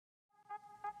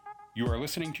You are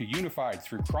listening to Unified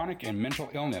Through Chronic and Mental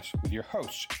Illness with your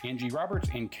hosts, Angie Roberts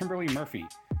and Kimberly Murphy.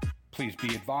 Please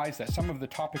be advised that some of the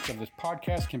topics of this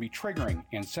podcast can be triggering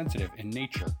and sensitive in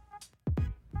nature.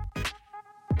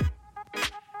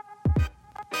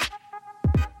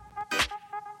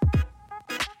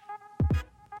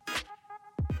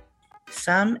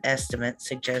 Some estimates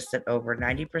suggest that over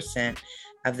 90%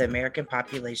 of the American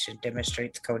population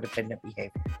demonstrates codependent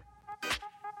behavior.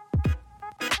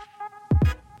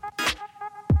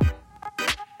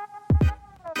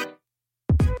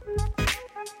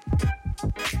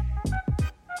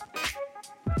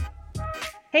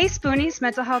 Hey Spoonies,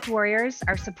 mental health warriors,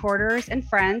 our supporters and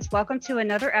friends. Welcome to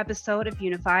another episode of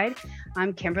Unified.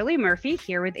 I'm Kimberly Murphy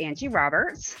here with Angie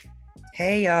Roberts.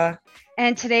 Hey y'all.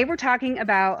 And today we're talking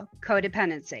about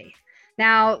codependency.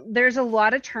 Now, there's a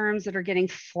lot of terms that are getting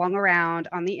flung around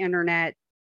on the internet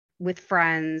with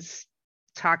friends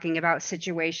talking about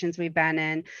situations we've been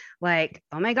in, like,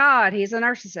 oh my God, he's a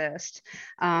narcissist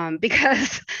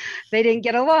because they didn't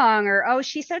get along, or, oh,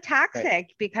 she's so toxic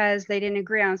Right. because they didn't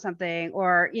agree on something,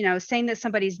 or, saying that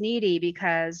somebody's needy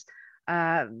because,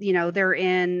 they're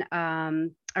in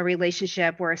a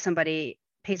relationship where somebody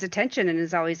pays attention and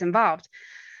is always involved.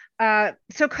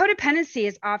 So codependency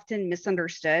is often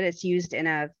misunderstood. It's used in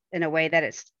a way that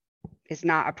is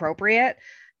not appropriate.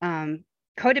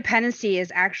 Codependency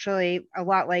is actually a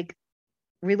lot like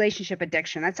relationship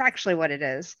addiction. That's actually what it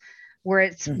is, where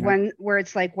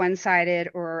it's like one-sided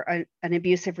or an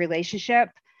abusive relationship.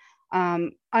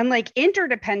 Unlike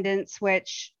interdependence,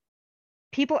 which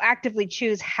people actively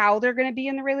choose how they're going to be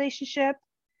in the relationship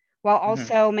while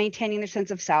also maintaining their sense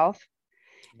of self.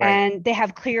 Right. And they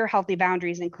have clear, healthy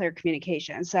boundaries and clear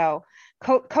communication. So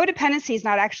codependency is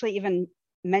not actually even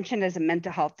mentioned as a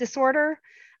mental health disorder.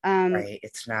 Right.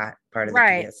 It's not part of the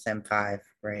Right. DSM-5.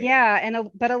 Right. Yeah.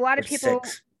 But a lot of Or people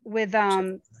 6. with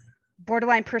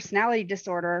borderline personality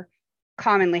disorder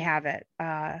commonly have it.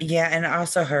 Yeah. And I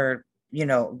also heard,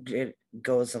 it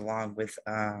goes along with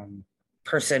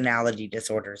personality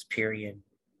disorders, period.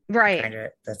 Right. Kind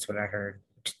of, that's what I heard.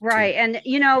 Right. And,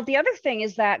 the other thing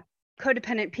is that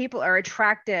codependent people are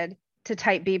attracted to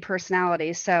type B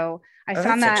personalities. So I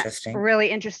found that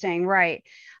really interesting. Right.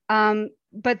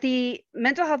 But the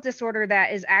mental health disorder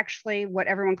that is actually what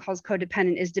everyone calls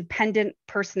codependent is dependent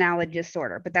personality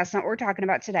disorder, but that's not what we're talking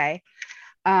about today.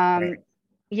 Right.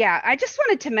 Yeah, I just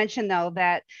wanted to mention though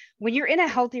that when you're in a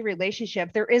healthy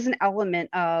relationship, there is an element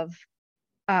of,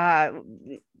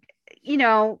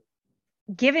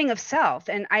 giving of self.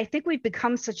 And I think we've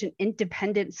become such an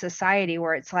independent society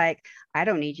where it's like, I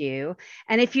don't need you.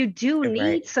 And if you do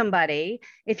need somebody,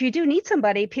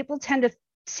 people tend to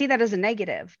see that as a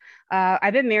negative.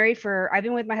 I've been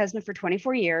with my husband for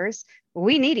 24 years.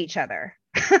 We need each other.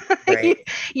 Right.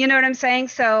 You know what I'm saying?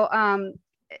 So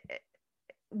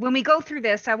when we go through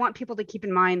this, I want people to keep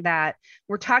in mind that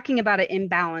we're talking about an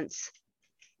imbalance.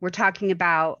 We're talking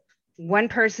about one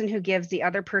person who gives, the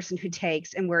other person who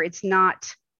takes, and where it's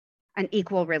not an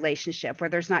equal relationship, where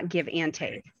there's not give and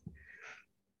take.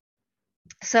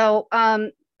 So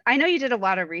I know you did a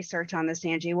lot of research on this,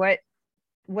 Angie.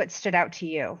 What stood out to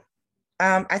you?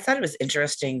 I thought it was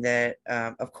interesting that,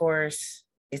 of course,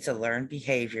 it's a learned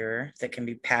behavior that can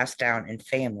be passed down in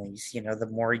families. The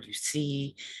more you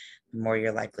see, the more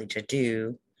you're likely to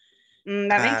do.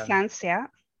 That makes sense. Yeah.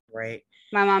 Right.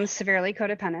 My mom's severely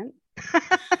codependent.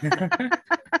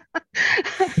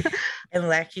 And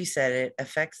like you said, it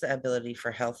affects the ability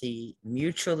for healthy,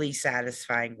 mutually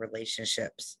satisfying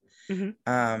relationships.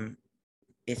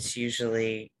 It's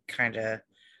usually kind of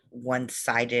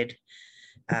one-sided.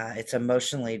 It's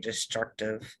emotionally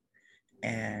destructive,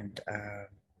 and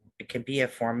it can be a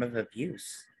form of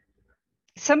abuse.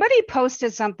 Somebody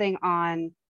posted something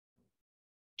on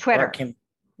Twitter,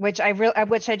 which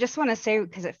I just want to say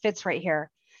because it fits right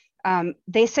here.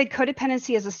 They said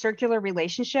codependency is a circular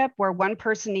relationship where one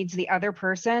person needs the other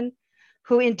person,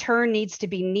 who in turn needs to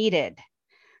be needed.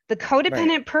 The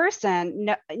codependent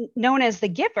person, known as the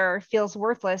giver, feels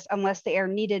worthless unless they are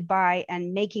needed by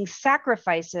and making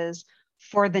sacrifices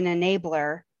for the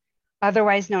enabler,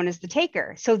 otherwise known as the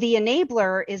taker. So the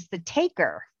enabler is the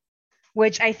taker,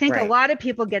 which I think a lot of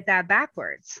people get that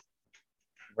backwards.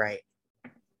 Right.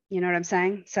 You know what I'm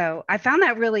saying? So I found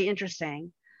that really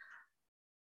interesting.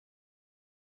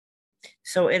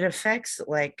 So it affects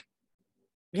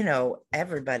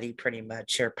everybody pretty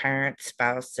much, your parents,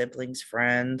 spouse, siblings,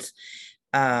 friends,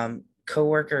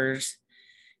 coworkers,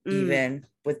 even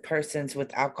with persons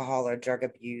with alcohol or drug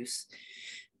abuse.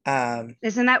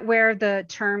 Isn't that where the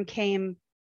term came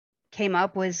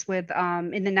up, was with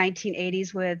in the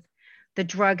 1980s with the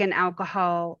drug and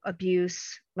alcohol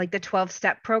abuse, like the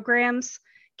 12-step programs,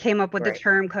 came up with the Right.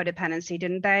 term codependency,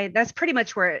 didn't they? That's pretty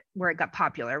much where it got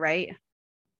popular, right?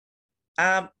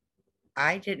 Um,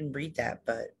 I didn't read that,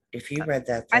 but if you read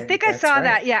that, I then think I that's saw right.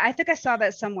 that. Yeah, I think I saw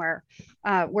that somewhere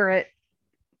where it,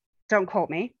 don't quote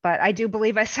me, but I do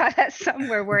believe I saw that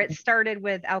somewhere where it started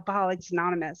with Alcoholics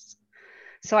Anonymous.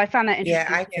 So I found that Yeah,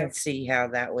 interesting I too. can see how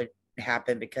that would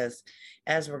happen because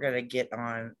as we're going to get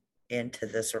on into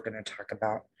this, we're going to talk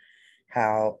about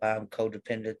how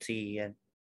codependency and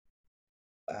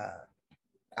uh,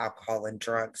 alcohol and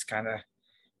drugs kind of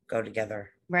go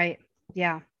together. Right.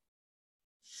 Yeah.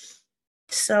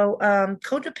 So,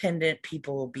 codependent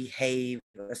people behave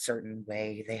a certain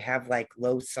way. They have like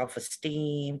low self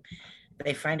esteem.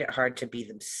 They find it hard to be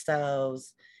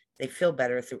themselves. They feel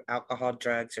better through alcohol,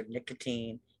 drugs, or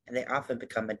nicotine, and they often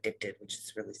become addicted, which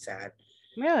is really sad.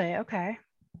 Really? Okay.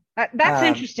 That's Um,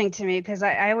 interesting to me because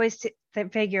I always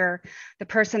figure the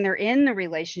person they're in the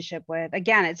relationship with,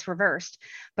 again, it's reversed,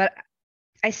 but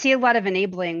I see a lot of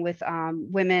enabling with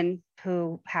women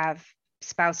who have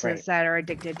spouses right, that are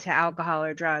addicted to alcohol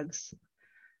or drugs.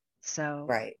 So,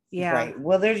 right, yeah. right.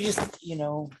 Well, they're just,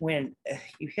 when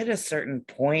you hit a certain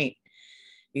point,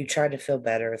 you try to feel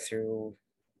better through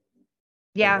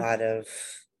a Yeah, lot of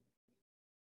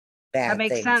that bad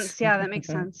makes things. sense. Yeah, that makes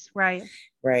sense. Right.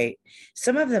 Right.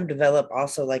 Some of them develop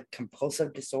also like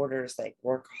compulsive disorders like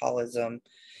workaholism,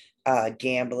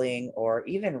 gambling, or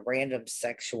even random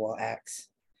sexual acts,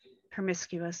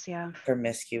 Promiscuous. Yeah.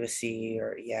 promiscuity,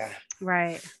 or yeah.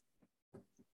 Right.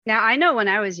 Now, I know when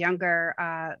I was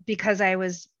younger, because I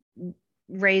was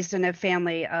raised in a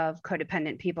family of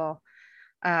codependent people,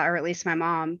 or at least my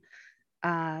mom,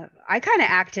 I kind of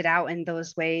acted out in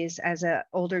those ways as an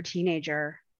older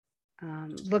teenager,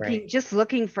 Right.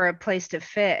 looking for a place to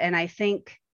fit. And I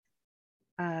think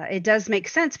it does make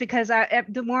sense because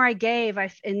the more I gave,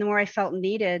 and the more I felt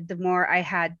needed, the more I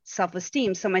had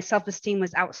self-esteem. So my self-esteem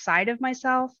was outside of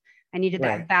myself. I needed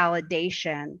that Right.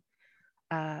 validation,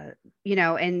 uh,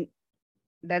 and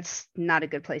that's not a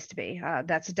good place to be.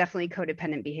 That's definitely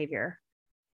codependent behavior.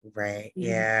 Right. Mhm.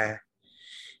 Yeah.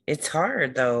 It's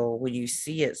hard though when you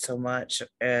see it so much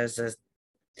as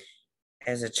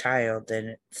a child,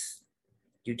 then it's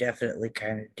you definitely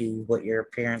kind of do what your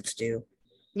parents do.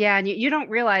 Yeah, and you don't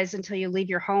realize until you leave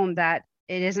your home that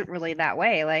it isn't really that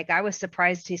way. Like I was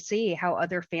surprised to see how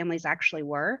other families actually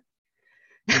were.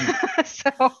 Mhm.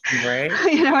 So, Right.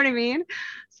 you know what I mean?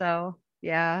 So,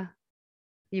 yeah,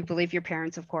 you believe your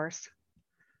parents, of course.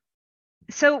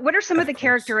 So, what are some of Of the course.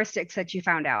 characteristics that you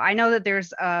found out? I know that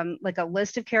there's like a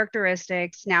list of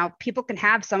characteristics. Now, people can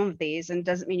have some of these, and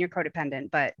doesn't mean you're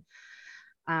codependent, but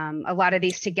a lot of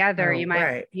these together, Oh,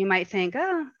 right. you might think,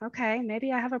 oh, okay,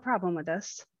 maybe I have a problem with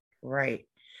this. Right.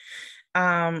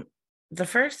 Um, the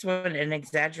first one, an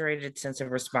exaggerated sense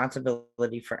of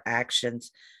responsibility for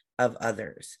actions of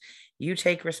others. You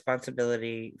take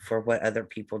responsibility for what other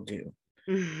people do.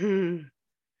 Mhm.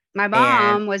 My And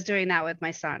mom was doing that with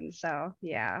my son, so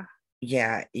yeah,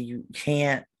 yeah, you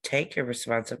can't take your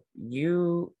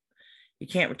you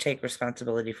can't take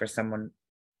responsibility for someone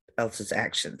else's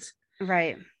actions.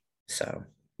 right, So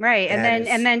right, and that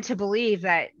then is to believe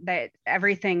that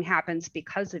everything happens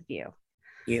because of you.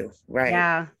 you. Right.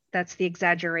 Yeah, that's the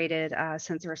exaggerated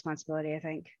sense of responsibility. I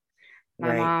think my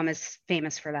Right. mom is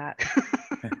famous for that.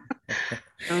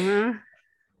 Uh-huh.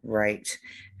 Right.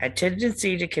 A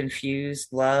tendency to confuse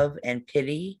love and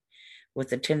pity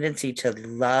with a tendency to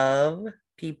love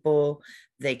people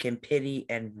they can pity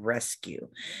and rescue.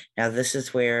 Now, this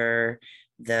is where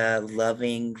the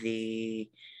loving the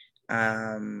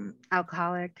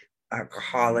Alcoholic.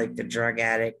 alcoholic, the drug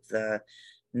addict, the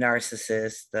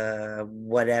narcissist, the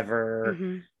whatever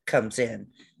Hmm. comes in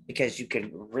because you can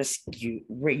rescue,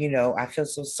 I feel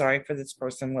so sorry for this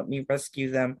person. Let me rescue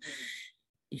them.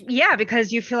 Yeah,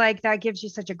 because you feel like that gives you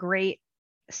such a great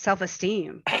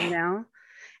self-esteem,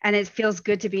 and it feels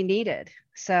good to be needed.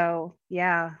 So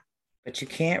yeah, But you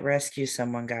can't rescue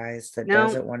someone, guys, that no,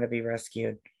 doesn't want to be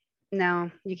rescued.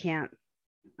 no, you can't,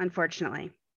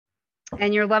 unfortunately.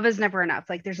 And your love is never enough.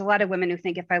 Like there's a lot of women who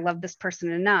think if I love this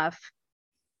person enough,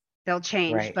 they'll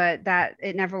change, Right. but that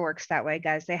it never works that way,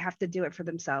 guys. They have to do it for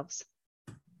themselves.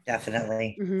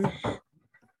 Definitely. Hmm.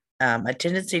 A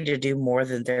tendency to do more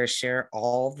than their share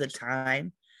all the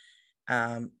time.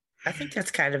 Um, I think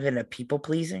that's kind of in a people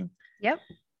pleasing Yep.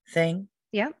 thing.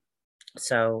 Yep.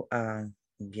 So,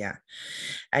 yeah,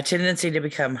 a tendency to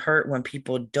become hurt when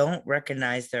people don't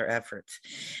recognize their efforts.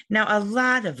 Now, a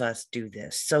lot of us do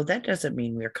this, so that doesn't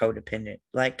mean we're codependent.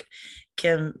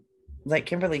 Kim, like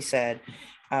Kimberly said,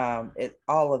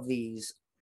 all of these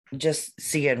just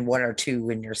seeing one or two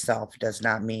in yourself does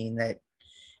not mean that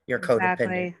you're codependent.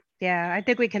 Exactly. Yeah, I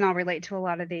think we can all relate to a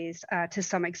lot of these to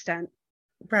some extent.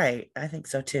 Right. I think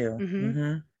so too.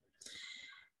 Hmm.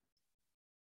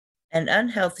 An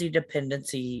unhealthy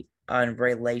dependency on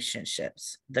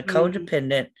relationships. The Mm.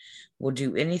 codependent will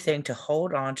do anything to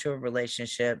hold on to a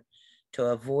relationship to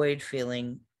avoid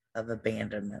feeling of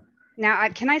abandonment. Now,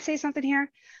 can I say something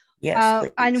here?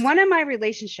 Yes, On please. one of my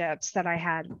relationships that I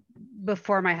had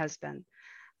before my husband,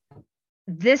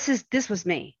 this was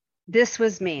me. This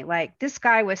was me. Like this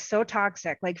guy was so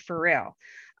toxic, like for real,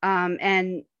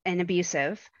 and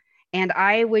abusive. And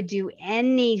I would do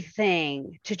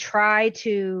anything to try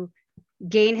to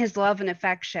gain his love and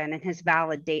affection and his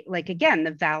validate, like again,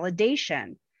 the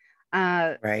validation.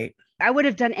 Uh, Right. I would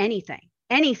have done anything,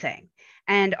 anything.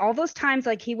 And all those times,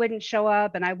 like he wouldn't show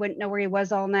up and I wouldn't know where he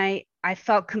was all night, I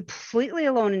felt completely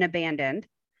alone and abandoned.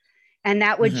 And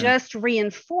that would Hmm. just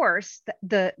reinforce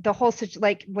the whole situation.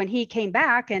 Like when he came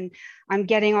back and I'm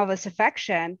getting all this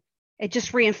affection, it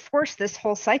just reinforced this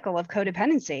whole cycle of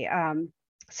codependency.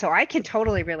 So I can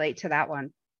totally relate to that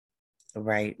one.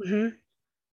 Right. Hmm.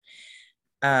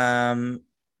 Um,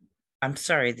 I'm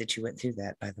sorry that you went through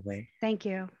that, by the way. Thank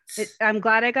you. I'm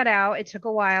glad I got out. It took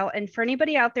a while. And for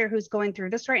anybody out there who's going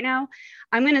through this right now,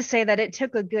 I'm going to say that it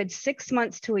took a good 6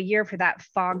 months to a year for that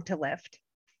fog to lift.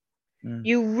 Mm.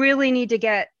 You really need to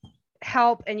get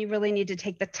help and you really need to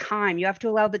take the time. You have to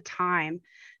allow the time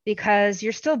because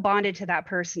you're still bonded to that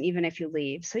person even if you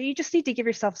leave. So you just need to give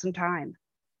yourself some time.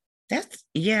 That's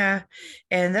yeah,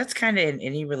 and that's kind of in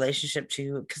any relationship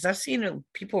too, because I've seen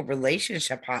people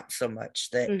relationship hop so much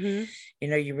that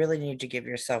Hmm. you really need to give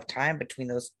yourself time between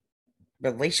those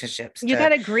relationships You got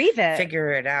to to grieve it.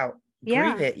 figure it out, grieve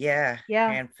Yeah. it, yeah,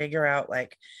 Yeah. and figure out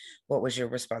like what was your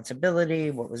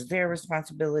responsibility, what was their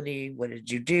responsibility, what did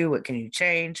you do, what can you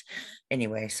change.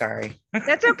 Anyway, sorry.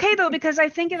 That's okay though, because I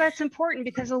think that's important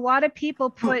because a lot of people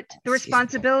put the Excuse me.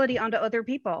 responsibility onto other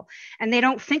people and they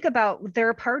don't think about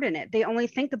their part in it. They only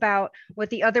think about what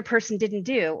the other person didn't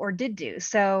do or did do.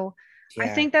 So I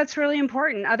Yeah, think that's really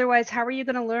important. Otherwise, how are you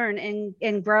going to learn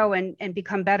and grow and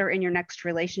become better in your next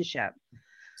relationship?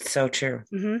 so true.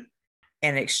 Hmm.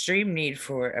 An extreme need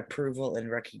for approval and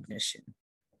recognition.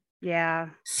 Yeah.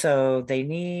 So they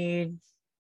need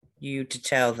you to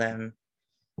tell them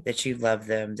that you love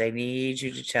them. They need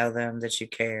you to tell them that you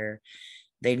care.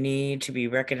 They need to be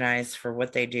recognized for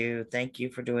what they do. Thank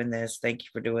you for doing this. Thank you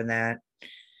for doing that.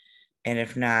 And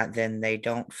if not, then they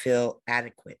don't feel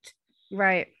adequate.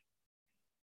 Right.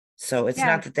 So it's Yeah.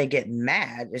 not that they get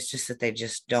mad, it's just that they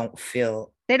just don't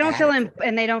feel They don't feel adequate.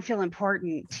 and they don't feel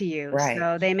important to you. Right.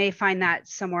 So they may find that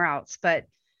somewhere else, but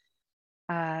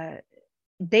uh,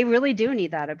 they really do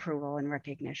need that approval and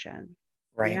recognition.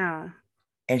 Right. Yeah.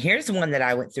 And here's one that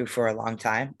I went through for a long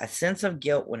time: a sense of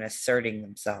guilt when asserting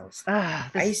themselves. I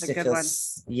This is used a to good feel, one.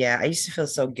 yeah, I used to feel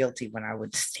so guilty when I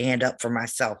would stand up for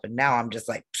myself. And now I'm just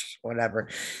like, whatever.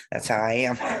 That's how I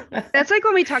am. That's like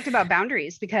when we talked about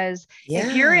boundaries, because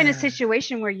if you're in a Yeah.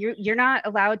 situation where you're not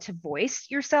allowed to voice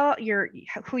yourself, your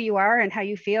who you are and how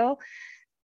you feel,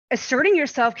 asserting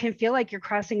yourself can feel like you're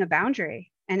crossing a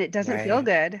boundary and it doesn't feel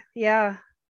Right. good. Yeah.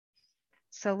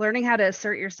 So learning how to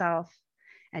assert yourself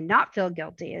and not feel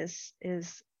guilty is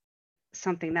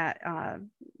something that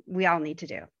we all need to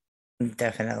do.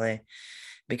 Definitely.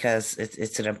 Because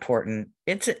it's an important,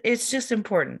 it's just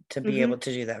important to be Hmm. able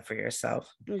to do that for yourself.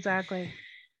 Exactly.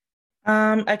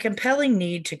 A compelling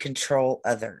need to control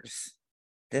others.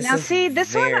 This Now, is see,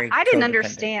 this one very I didn't codependent.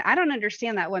 understand. I don't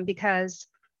understand that one because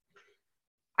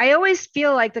I always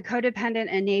feel like the codependent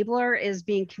enabler is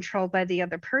being controlled by the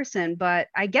other person, but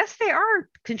I guess they are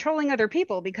controlling other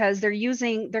people because they're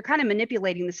kind of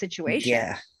manipulating the situation.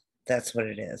 Yeah, that's what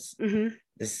it is. Hmm.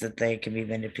 Is that they can be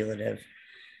manipulative,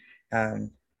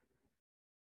 um,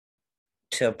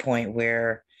 to a point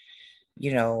where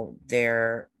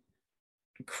they're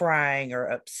crying or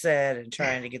upset and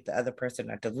trying to get the other person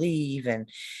not to leave and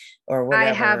or I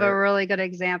have a whatever. really good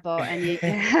example, and you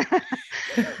can.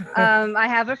 I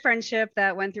have a friendship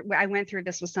that I went through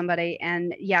this with somebody,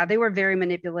 and yeah, they were very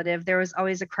manipulative. There was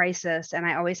always a crisis, and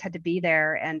I always had to be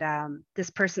there. And this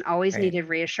person always Right. needed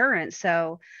reassurance.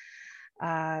 So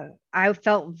I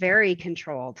felt very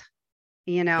controlled,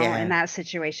 in Yeah. that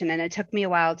situation. And it took me a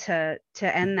while to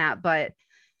end that. But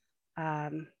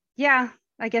yeah,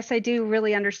 I guess I do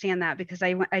really understand that because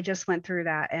I just went through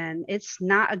that, and it's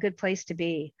not a good place to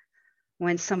be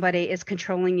when somebody is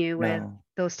controlling you with No.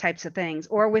 those types of things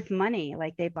or with money,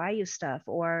 like they buy you stuff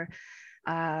or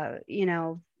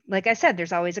like I said,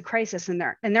 there's always a crisis and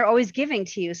they're always giving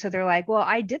to you. So they're like, well,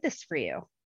 I did this for you.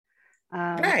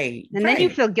 Right, And then you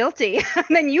right. feel guilty. And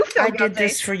then you feel I did guilty.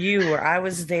 this for you, or I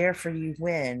was there for you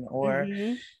when, or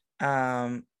Hmm.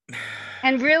 um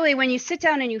And really, when you sit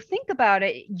down and you think about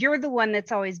it, you're the one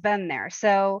that's always been there.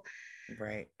 So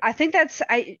right. I think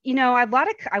I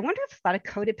wonder if a lot of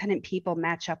codependent people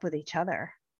match up with each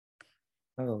other.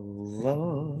 Oh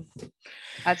Lord.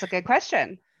 That's a good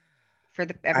question for I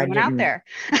everyone out didn't, there.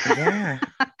 yeah.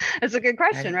 That's a good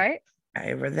question, I right?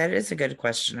 that is a good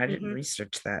question. I didn't Hmm.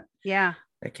 research that. Yeah,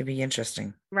 That could be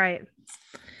interesting. right.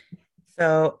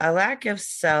 So a lack of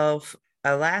self,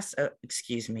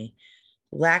 excuse me,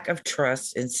 lack of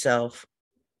trust in self,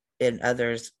 in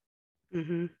others,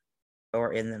 Hmm.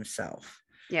 or in themselves.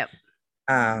 Yep.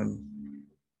 Um,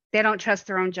 They don't trust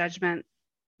their own judgment.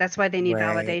 That's why they need right,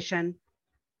 validation.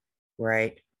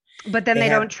 right. But then They they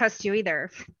don't have, trust you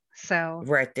either. So,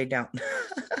 right, they don't.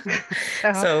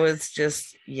 so So it's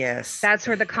just, yes, that's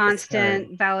where the it's hard.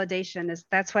 constant validation is.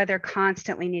 That's why they're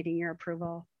constantly needing your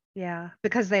approval. Yeah,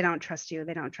 because they don't trust you.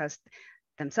 They don't trust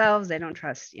themselves. They don't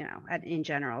trust, in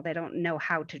general. They don't know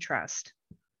how to trust.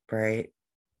 Right.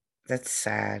 That's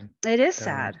sad, It is though.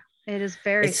 sad. It is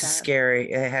very It's a sad.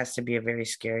 scary, it has to be a very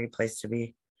scary place to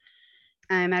be.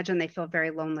 I imagine they feel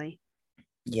very lonely.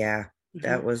 Yeah, Hmm.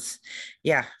 that was,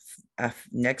 yeah.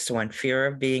 Next one, fear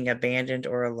of being abandoned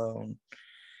or alone.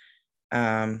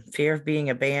 Fear of being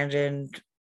abandoned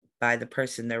by the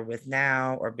person they're with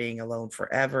now or being alone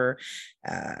forever.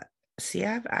 Uh, see,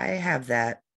 I have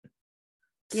that.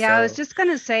 Yeah, I was So just going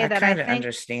to say I that kind of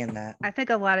understand that. I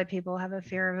think a lot of people have a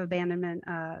fear of abandonment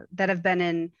that have been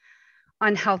in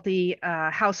unhealthy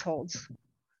households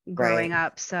growing Right.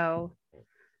 up. So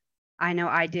I know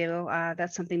I do.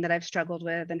 That's something that I've struggled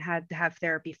with and had to have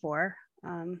therapy for.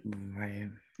 Right.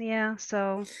 Yeah.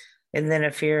 So, And then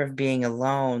a fear of being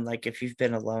alone. Like if you've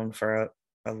been alone for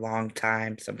a long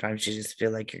time, sometimes you just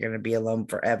feel like you're going to be alone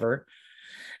forever.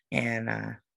 And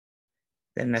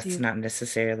then so that's you not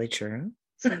necessarily true.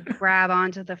 so you grab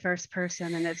onto the first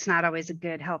person, and it's not always a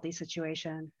good, healthy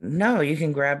situation. No, you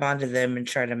can grab onto them and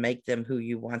try to make them who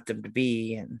you want them to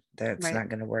be, and that's Right. not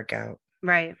going to work out.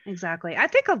 Right. Exactly. I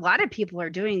think a lot of people are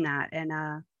doing that, and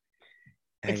I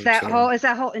do too. it's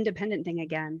that whole independent thing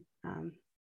again.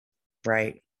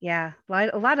 Right. Yeah,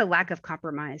 a lot of lack of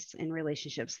compromise in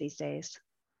relationships these days,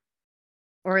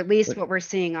 or at least But what we're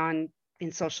seeing on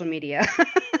in social media.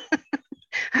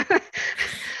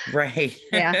 right.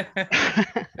 Yeah.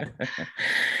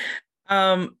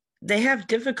 They have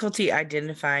difficulty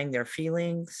identifying their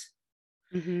feelings,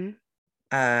 Hmm.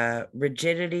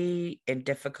 rigidity, and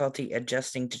difficulty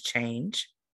adjusting to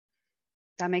change.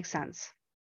 That makes sense.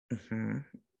 Mhm.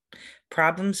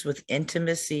 Problems with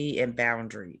intimacy and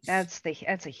boundaries. That's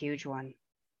a huge one.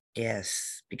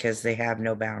 Yes, because they have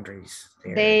no boundaries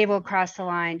there. They will cross the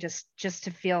line just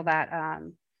to feel that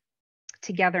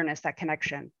togetherness, that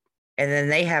connection. And then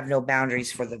they have no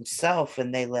boundaries for themselves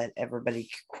and they let everybody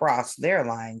cross their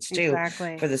lines too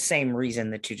Exactly. for the same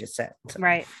reason that you just said. So,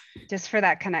 Right. Just for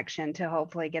that connection to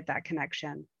hopefully get that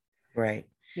connection. right.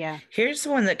 Yeah. Here's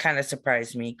the one that kind of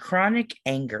surprised me: chronic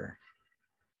anger.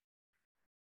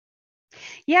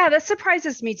 Yeah, that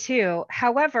surprises me too.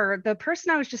 However, the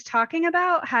person I was just talking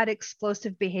about had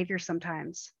explosive behavior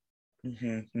sometimes.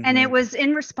 Hmm, And it hmm. was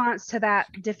in response to that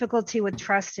difficulty with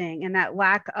trusting and that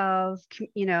lack of,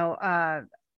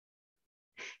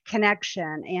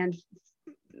 connection and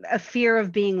a fear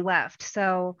of being left.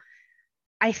 So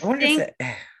I I wonder if think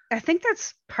that, I think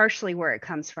that's partially where it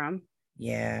comes from.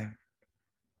 yeah,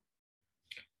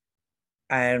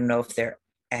 I don't know if they're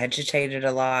agitated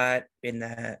a lot in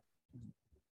the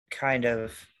kind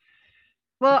of,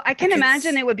 Well, I I can could,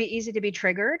 imagine it would be easy to be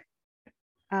triggered.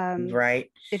 Um,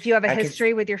 right? if you have a I could,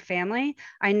 history with your family,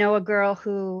 I know a girl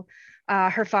who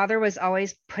her father was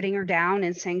always putting her down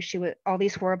and saying she was all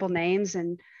these horrible names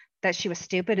and that she was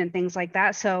stupid and things like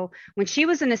that. So when she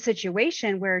was in a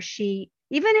situation where even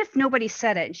if nobody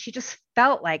said it, she just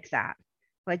felt like that,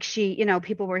 like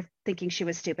people were thinking she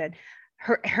was stupid.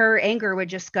 Her anger would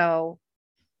just go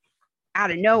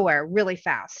out of nowhere really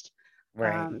fast.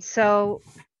 right. So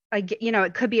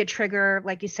it could be a trigger.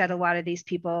 Like you said, a lot of these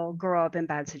people grow up in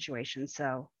bad situations.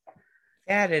 So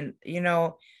That, and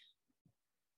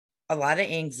a lot of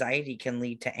anxiety can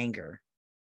lead to anger.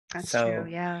 that's true. So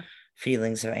Yeah,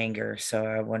 feelings of anger. So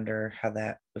I wonder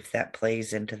if that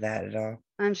plays into that at all.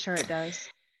 I'm sure it does.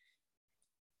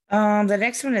 The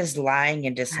next one is lying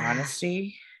and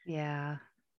dishonesty. Yeah,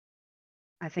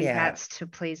 I think Yeah, that's to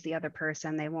please the other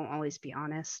person. They won't always be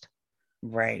honest.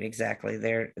 right, exactly.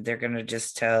 They're gonna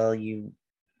just tell you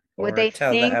What or they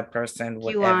tell the think other person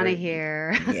you want whatever. to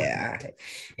hear. Yeah,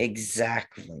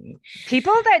 exactly.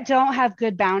 People that don't have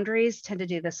good boundaries tend to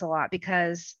do this a lot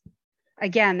because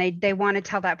again, they want to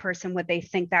tell that person what they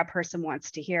think that person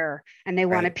wants to hear, and they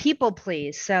want to Right. people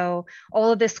please. So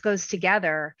all of this goes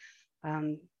together.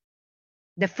 Um,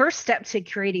 the first step to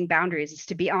creating boundaries is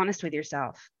to be honest with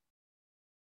yourself.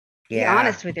 Be Yeah,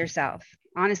 honest with yourself.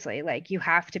 Honestly, like you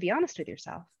have to be honest with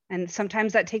yourself. And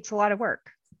sometimes that takes a lot of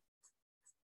work.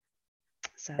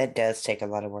 So, that does take a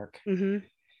lot of work. mhm.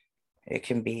 It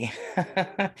can be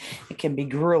it can be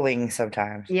grueling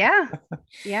sometimes. Yeah.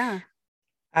 Yeah.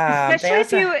 They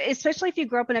also Especially if you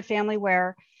grow up in a family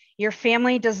where your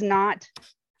family does not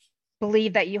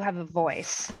believe that you have a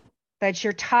voice, that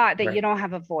you're taught that you right, don't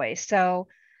have a voice. So,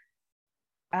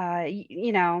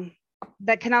 you know,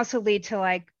 that can also lead to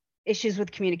like issues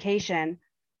with communication.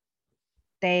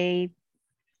 They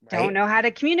don't right, know how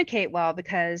to communicate well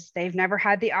because they've never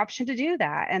had the option to do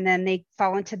that. And then they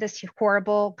fall into this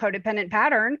horrible codependent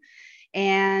pattern.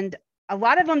 And a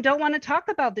lot of them don't want to talk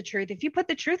about the truth. If you put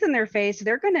the truth in their face,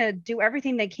 they're going to do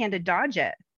everything they can to dodge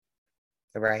it.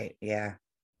 right. Yeah,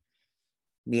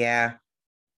 yeah.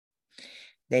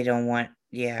 They don't want.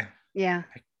 Yeah, Yeah.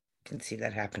 I can see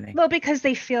that happening. Well, because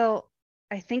they feel,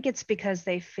 I think it's because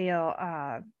they feel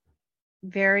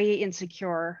very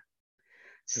insecure.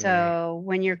 Right, So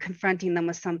when you're confronting them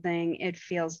with something, it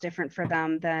feels different for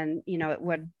them than, it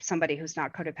would somebody who's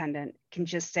not codependent can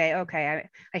just say, okay,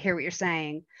 I hear what you're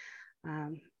saying.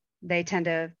 Um, they tend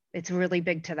to, it's really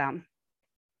big to them.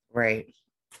 right.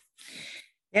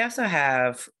 They also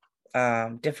have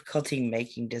difficulty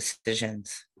making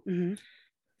decisions, Mhm.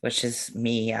 which is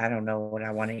me. I don't know what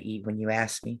I want to eat when you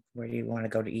ask me, where do you want to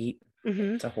go to eat?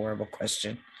 Mhm. It's a horrible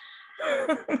question.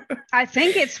 I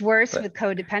think it's worse But with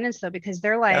codependence though, because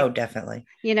they're oh, like, definitely.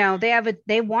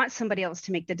 they want somebody else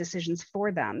to make the decisions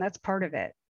for them. That's part of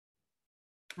it.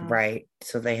 Um, Right.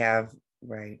 So they have,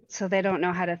 right. so they don't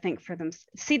know how to think for them.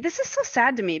 See, this is so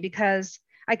sad to me because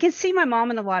I can see my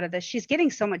mom in a lot of this. She's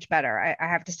getting so much better. I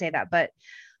have to say that. But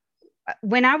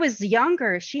when I was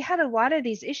younger, she had a lot of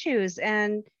these issues.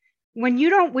 And when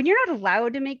you're not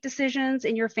allowed to make decisions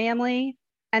in your family,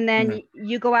 and then Mhm.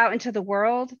 you go out into the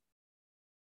world,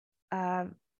 uh,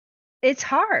 it's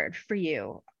hard for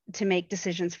you to make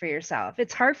decisions for yourself.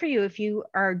 It's hard for you if you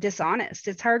are dishonest.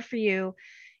 It's hard for you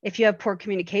if you have poor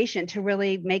communication to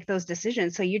really make those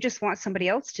decisions. So you just want somebody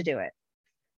else to do it,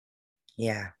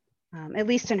 Yeah. at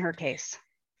least in her case.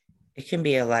 It can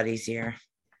be a lot easier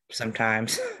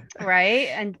sometimes. Right.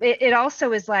 And it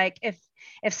also is like if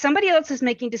somebody else is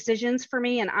making decisions for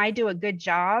me and I do a good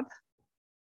job,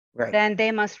 Right. then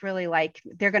they're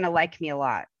going to like me a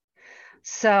lot.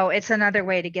 So it's another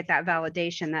way to get that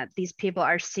validation that these people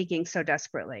are seeking so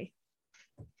desperately,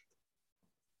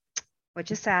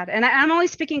 which is sad. And I'm only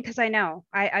speaking because I know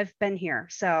I've been here.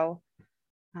 So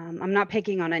I'm not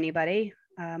picking on anybody.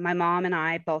 My mom and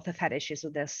I both have had issues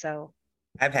with this. So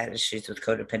I've had issues with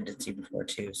codependency before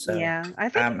too. So yeah, I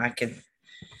think I can,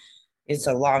 it's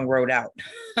a long road out.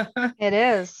 it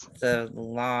is. It's a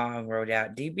long road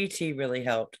out. DBT really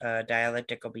helped.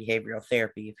 Dialectical behavioral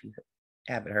therapy, if you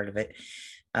haven't heard of it,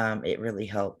 it really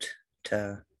helped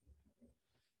to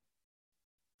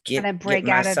Kind of get break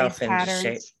out of these myself into shape.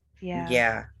 patterns. Yeah.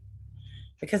 Yeah,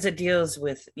 because it deals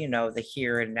with the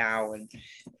here and now and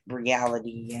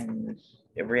reality and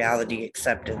reality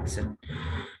acceptance and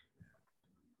different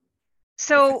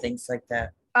So things like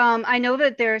that. I know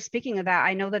that speaking of that,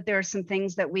 I know that there are some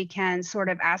things that we can sort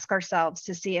of ask ourselves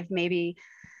to see if maybe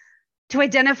to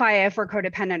identify if we're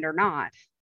codependent or not.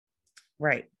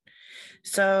 Right.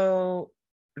 So,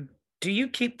 do you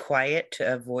keep quiet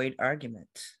to avoid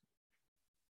arguments?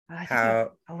 I think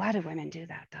How a lot of women do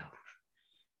that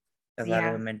though. a lot of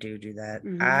Yeah. women do that.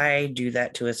 Hmm. I do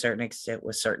that to a certain extent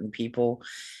with certain people,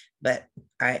 but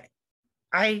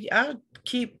I'll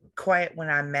keep quiet when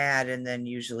I'm mad and then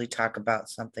usually talk about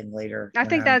something later I when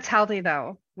think I'm that's healthy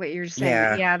though, what you're saying.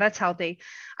 yeah. Yeah, that's healthy.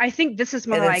 I think this is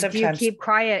more And then like, do you sometimes keep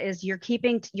quiet is you're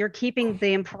keeping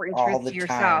the important all truth the to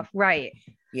yourself. time. Right.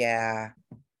 Yeah.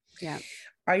 Yeah.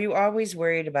 Are you always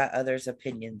worried about others'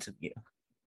 opinions of you?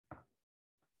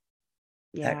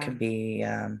 That Yeah. can be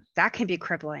That can be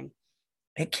crippling.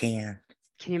 it can.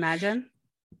 Can you imagine?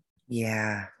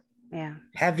 Yeah. Yeah.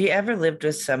 Have you ever lived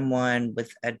with someone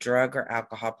with a drug or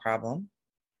alcohol problem?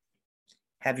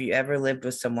 Have you ever lived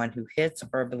with someone who hits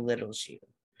or belittles you?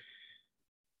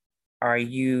 Are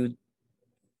you,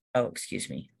 oh, excuse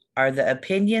me, are the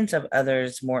opinions of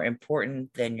others more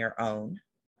important than your own?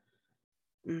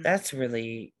 Mm. That's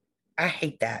really I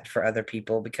hate that for other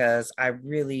people because I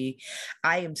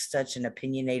am such an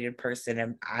opinionated person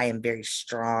and I am very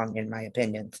strong in my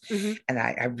opinions. Hmm. And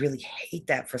I really hate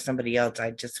that for somebody else.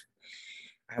 I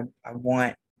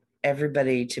want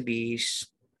everybody to be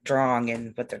strong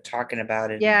in what they're talking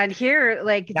about and Yeah, and here,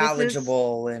 like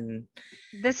knowledgeable and,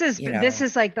 this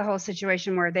is like the whole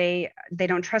situation where they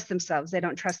don't trust themselves. They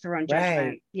don't trust their own right.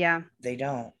 judgment. Yeah, They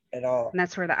don't at all. and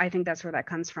that's where I think that's where that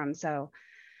comes from. So,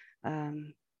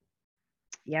 um,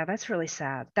 yeah, that's really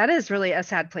sad. That is really a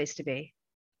sad place to be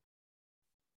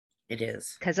It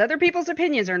is. because other people's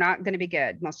opinions are not going to be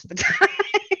good most of the time.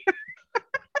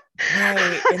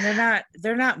 Right. And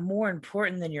they're not more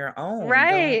important than your own.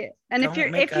 Right. And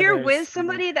Don't make if you're with others,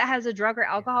 somebody that has a drug or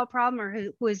alcohol problem or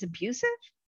who is abusive,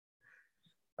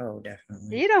 oh,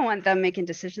 definitely. you don't want them making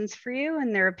decisions for you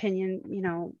and their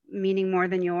opinion, meaning more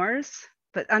than yours.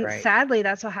 But Right. sadly,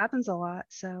 that's what happens a lot.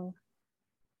 So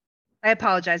I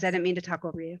apologize. I didn't mean to talk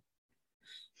over you.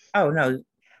 Oh no.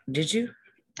 Did you?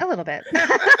 A little bit.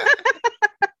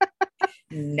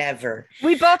 Never.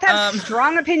 We both have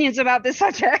strong opinions about this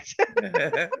subject.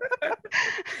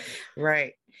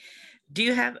 Right. Do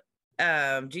you have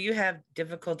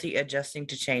difficulty adjusting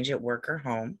to change at work or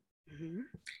home? Mhm.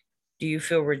 Do you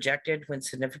feel rejected when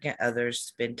significant others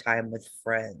spend time with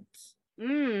friends?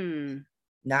 Mm.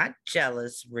 Not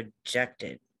jealous,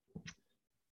 rejected.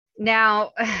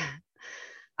 Now,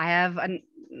 there's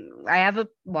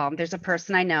a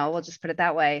person I know, we'll just put it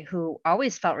that way, who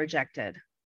always felt rejected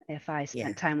if I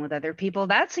spent time with other people.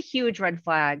 That's a huge red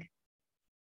flag.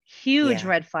 Huge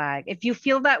red flag. If you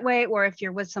feel that way, or if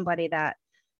you're with somebody that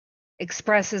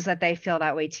expresses that they feel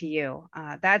that way to you,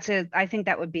 I think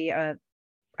that would be a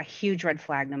huge red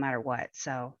flag no matter what.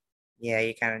 So yeah,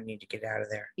 you kind of need to get out of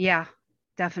there. Yeah,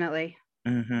 definitely.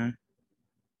 Mm-hmm.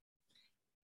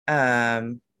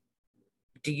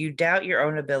 Do you doubt your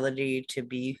own ability to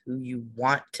be who you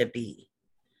want to be?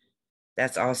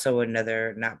 That's also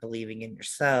another not believing in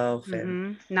yourself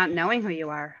and not knowing who you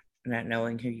are. Not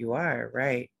knowing who you are,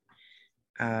 right?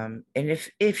 And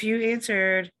if you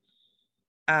answered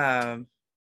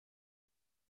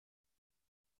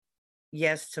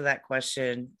yes to that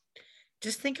question,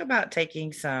 just think about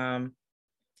taking some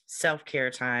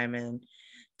self-care time and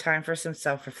time for some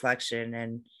self-reflection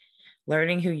and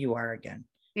learning who you are again.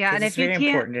 Yeah, and it's very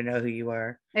important to know who you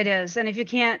are. It is. And if you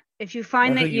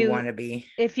find that you want to be,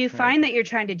 if you find that you're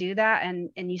trying to do that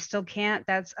and you still can't,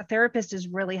 that's a therapist is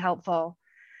really helpful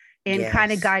in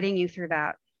kind of guiding you through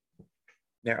that.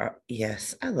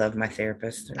 Yes, I love my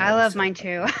therapist. I love mine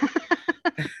too.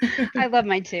 I love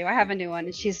mine too. I have a new one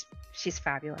and she's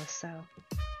fabulous. So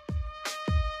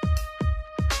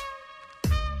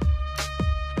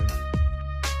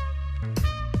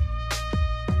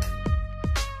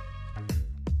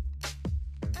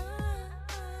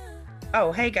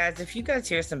oh, hey guys, if you guys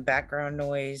hear some background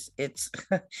noise, it's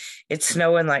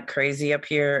snowing like crazy up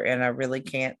here and I really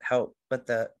can't help but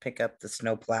pick up the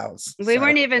snow plows. We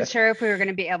weren't even sure if we were going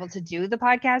to be able to do the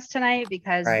podcast tonight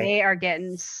because they are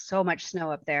getting so much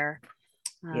snow up there.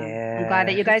 Yeah. I'm glad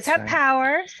that you guys have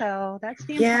power, so that's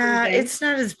the important thing. It's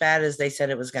not as bad as they said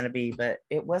it was going to be, but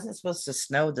it wasn't supposed to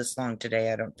snow this long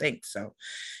today, I don't think. So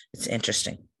it's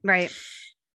interesting. Right.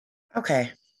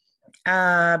 Okay.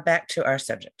 Back to our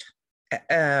subject.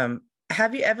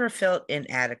 Have you ever felt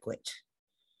inadequate?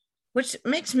 Which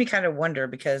makes me kind of wonder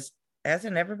because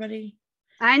hasn't everybody?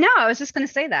 I know. I was just going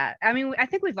to say that. I mean, I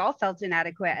think we've all felt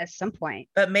inadequate at some point.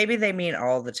 But maybe they mean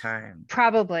all the time.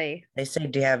 Probably. They say,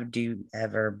 do you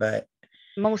ever? But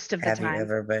most of the time. Have you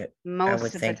ever? But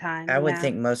most of the time. I would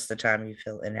think most of the time you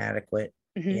feel inadequate.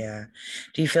 Mm-hmm. Yeah.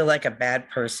 Do you feel like a bad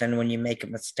person when you make a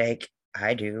mistake?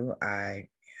 I do.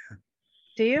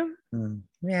 Do you?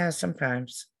 Yeah,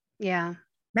 sometimes. Yeah.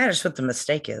 Matters what the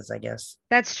mistake is, I guess.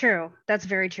 That's true. That's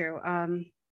very true.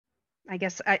 I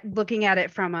guess looking at it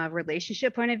from a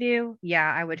relationship point of view,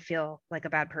 yeah, I would feel like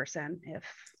a bad person if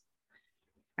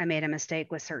I made a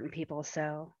mistake with certain people.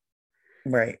 So,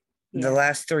 right. Yeah. The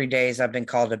last 3 days I've been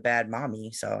called a bad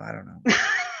mommy, so I don't know.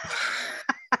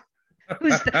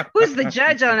 Who's the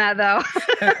judge on that though?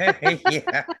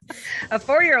 Yeah. A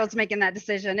 4-year-old's making that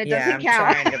decision. It doesn't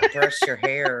count. I'm trying to brush your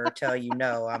hair or tell you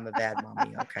no, I'm a bad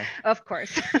mommy. Okay. Of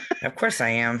course. Of course I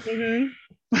am.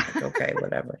 Mm-hmm. Okay,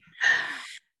 whatever.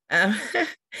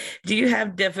 Do you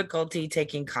have difficulty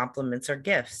taking compliments or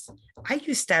gifts? I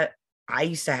used to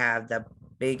have the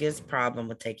biggest problem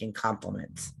with taking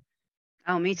compliments.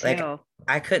 Oh, me too.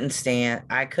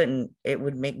 It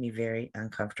would make me very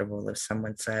uncomfortable if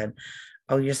someone said,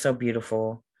 "Oh, you're so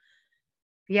beautiful."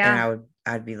 Yeah. And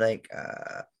I'd be like,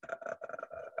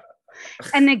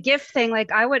 And the gift thing,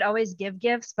 like I would always give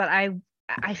gifts, but I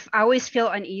I always feel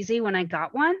uneasy when I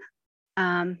got one.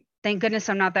 Thank goodness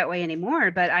I'm not that way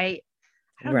anymore, but I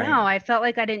don't know. Right. I felt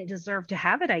like I didn't deserve to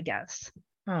have it, I guess.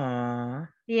 Aw,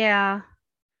 Yeah.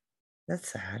 that's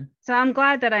sad. So I'm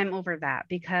glad that I'm over that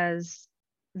because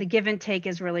the give and take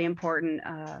is really important.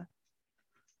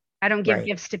 I don't give Right.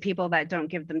 gifts to people that don't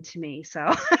give them to me.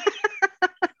 So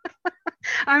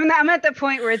I'm at the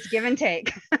point where it's give and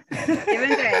take. Give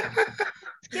and take.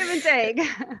 It's give and take.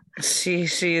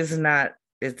 She is not.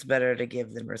 It's better to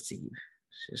give than receive.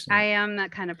 She's I not. am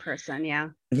that kind of person. Yeah.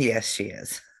 Yes, she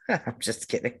is. I'm just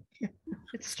kidding.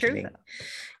 It's Just true kidding. though.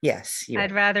 Yes, you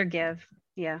I'd are. rather give.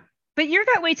 Yeah. But you're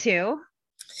that way too.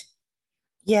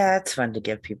 Yeah, it's fun to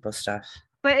give people stuff.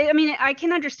 But I mean, I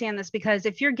can understand this because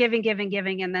if you're giving, giving,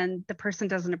 giving, and then the person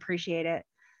doesn't appreciate it,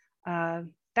 uh,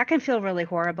 that can feel really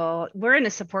horrible. We're in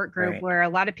a support group Right. where a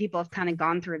lot of people have kind of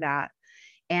gone through that.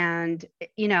 And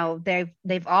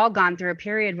they've all gone through a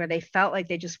period where they felt like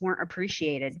they just weren't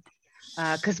appreciated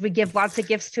because we give lots of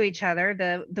gifts to each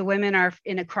other. The women are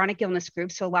in a chronic illness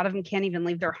group, so a lot of them can't even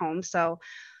leave their home. So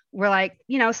we're like,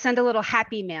 send a little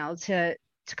happy mail to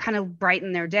kind of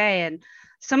brighten their day. And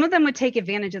some of them would take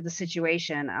advantage of the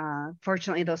situation.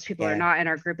 Fortunately, those people are Yeah. not in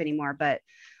our group anymore. But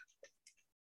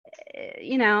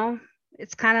you know,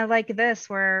 it's kind of like this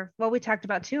where, well, we talked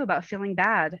about too about feeling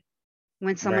bad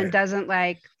when someone Right. doesn't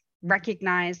like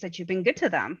recognize that you've been good to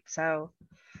them. So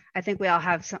I think we all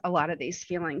have a lot of these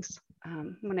feelings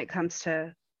when it comes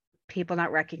to people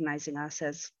not recognizing us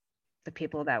as the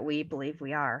people that we believe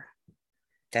we are.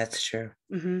 That's true.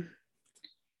 Hmm.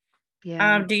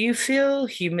 Yeah. Do you feel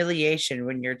humiliation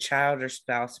when your child or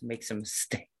spouse makes a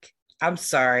mistake? I'm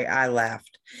sorry, I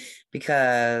laughed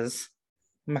because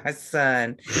my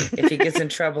son, if he gets in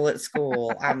trouble at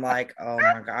school, I'm like, oh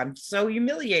my God, I'm so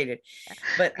humiliated.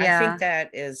 But I think Yeah. that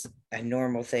is a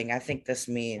normal thing. I think this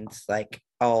means like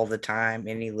all the time,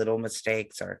 any little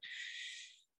mistakes or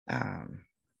um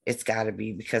it's gotta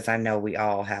be because I know we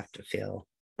all have to feel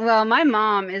Well, my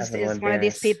mom a is little is one of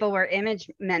these embarrassed. people where image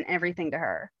meant everything to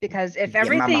her because Yeah,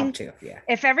 my mom too. Yeah.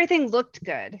 if everything looked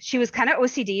good, she was kind of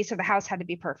OCD, so the house had to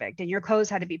be perfect and your clothes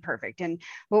had to be perfect and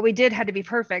what we did had to be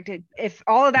perfect. If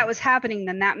all of that was happening,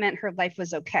 then that meant her life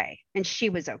was okay and she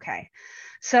was okay.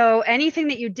 So anything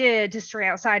that you did to stray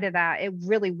outside of that, it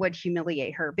really would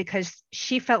humiliate her because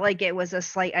she felt like it was a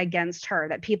slight against her,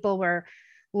 that people were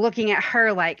looking at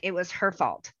her like it was her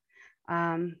fault.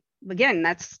 Um, Again,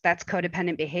 that's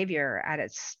codependent behavior at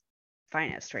its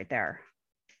finest right there.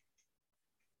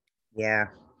 Yeah,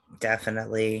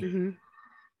 definitely. Hmm.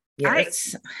 Yeah, I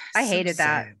that's I so hated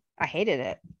that. sad. I hated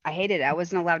it. I hated it. I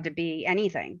wasn't allowed to be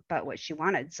anything but what she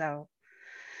wanted. So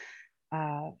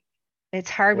uh, it's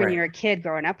hard when Right. you're a kid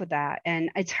growing up with that,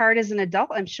 and it's hard as an adult,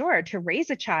 I'm sure, to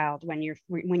raise a child when you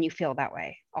feel that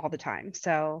way all the time.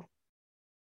 So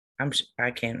I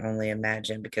can't only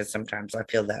imagine because sometimes I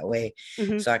feel that way.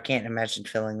 mhm. So I can't imagine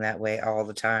feeling that way all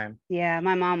the time. Yeah,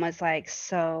 my mom was like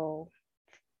so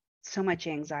much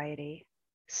Mm, anxiety,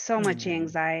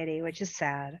 which is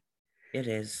sad. it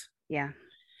is. Yeah.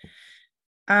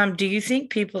 Do you think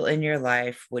people in your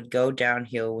life would go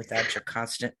downhill without your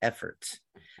constant efforts?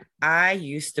 I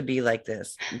used to be like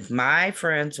this. If my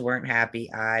friends weren't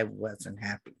happy, I wasn't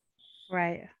happy.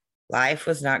 Right. Life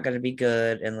was not going to be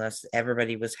good unless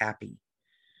everybody was happy.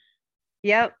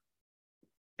 Yep.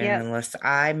 And Yep. unless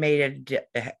I made it,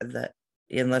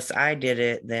 unless I did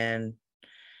it, then,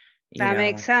 That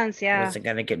makes sense. Yeah. wasn't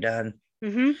going to get done.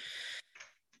 Hmm.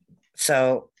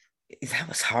 So that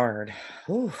was hard.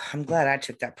 Ooh, I'm glad I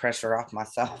took that pressure off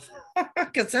myself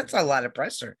because that's a lot of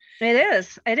pressure. It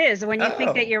is. It is. When you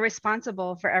think that Oh, you're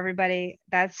responsible for everybody,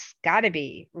 that's got to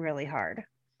be really hard.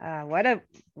 What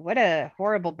a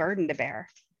horrible burden to bear.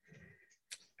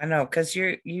 I know, because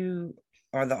you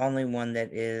are the only one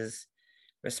that is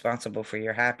responsible for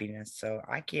your happiness. So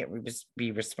I can't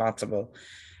be responsible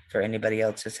for anybody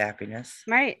else's happiness.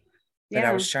 Right. But I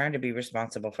Yeah. was trying to be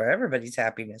responsible for everybody's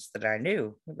happiness that I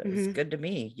knew that was Hmm. good to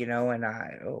me, and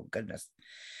oh goodness,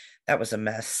 that was a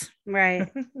mess. Right.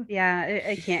 Yeah.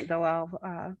 It can't go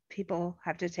well. People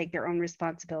have to take their own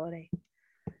responsibility.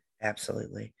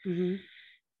 Absolutely. Hmm.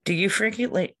 Do you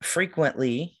frequently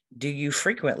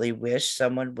wish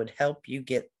someone would help you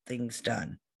get things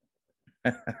done?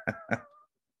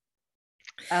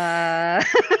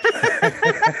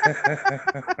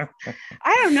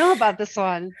 I don't know about this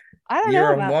one. I don't know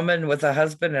You're a about. woman with a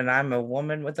husband, and I'm a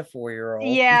woman with a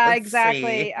 4-year-old. Yeah, Let's see.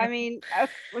 exactly. I mean,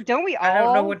 don't we I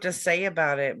don't know all? what to say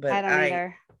about it, I but don't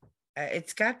either.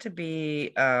 it's got to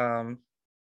be Well,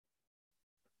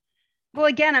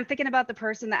 again, I'm thinking about the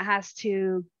person that has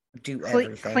to do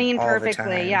everything clean all the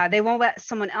perfectly. time. Yeah, they won't let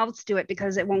someone else do it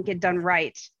because it won't get done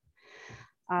right.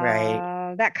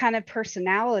 Right. That kind of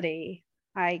personality,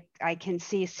 I can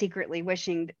see secretly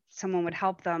wishing that someone would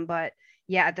help them, but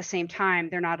yeah, at the same time,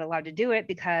 they're not allowed to do it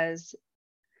because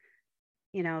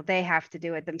they have to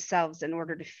do it themselves in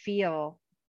order to feel,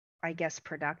 I guess,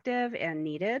 productive and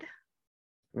needed.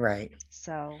 Right.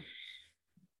 So,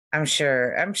 I'm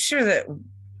sure that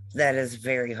that is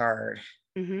very hard,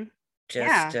 mm-hmm. just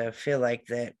Yeah. to feel like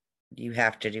that you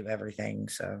have to do everything.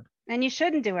 So, And you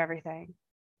shouldn't do everything.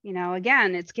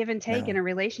 Again, it's give and take in no. a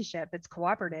relationship. It's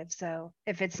cooperative. So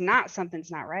if it's not,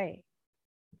 something's not right.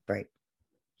 Right.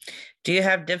 Do you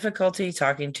have difficulty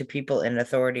talking to people in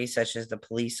authority, such as the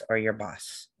police or your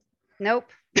boss? Nope.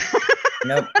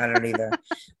 Nope, I don't either.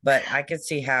 But I could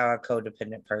see how a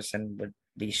codependent person would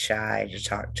be shy to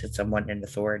talk to someone in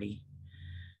authority.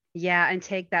 Yeah, and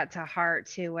take that to heart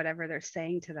too, whatever they're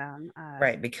saying to them.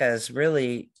 Right, because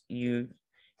really you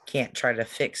can't try to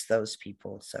fix those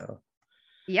people. So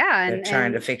Yeah, they're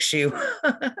trying to and fix you.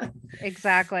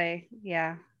 exactly.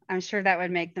 Yeah. I'm sure that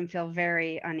would make them feel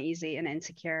very uneasy and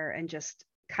insecure and just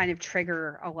kind of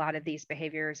trigger a lot of these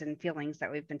behaviors and feelings that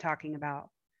we've been talking about.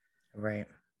 Right.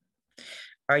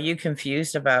 Are you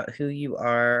confused about who you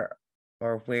are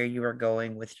or where you are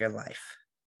going with your life?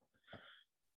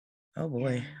 Oh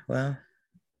boy. Yeah. Well,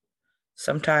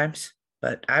 sometimes,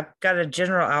 but I've got a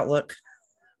general outlook.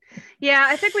 Yeah,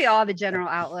 I think we all have a general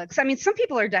outlooks. I mean, some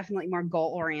people are definitely more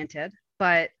goal oriented,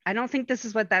 but I don't think this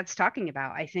is what that's talking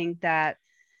about. I think that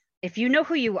if you know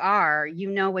who you are,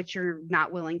 you know what you're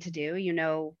not willing to do.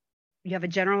 You have a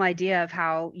general idea of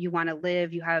how you want to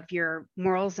live. You have your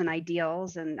morals and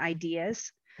ideals and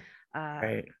ideas.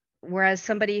 Right. Whereas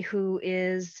somebody who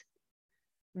is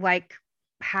like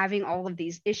having all of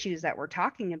these issues that we're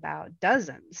talking about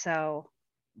doesn't. So,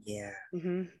 Yeah.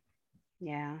 mhm,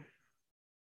 yeah.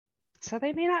 So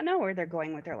they may not know where they're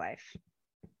going with their life. If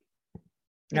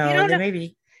you No, don't they know, may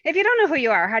be. if you don't know who you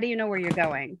are, how do you know where you're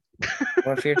going?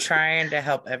 Well, if you're trying to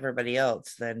help everybody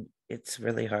else, then it's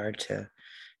really hard to,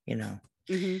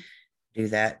 Mm-hmm. do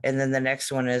that. And then the next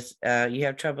one is you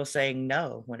have trouble saying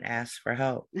no when asked for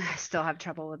help. I still have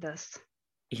trouble with this.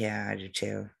 Yeah, I do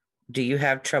too. Do you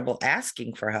have trouble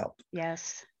asking for help?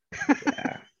 Yes.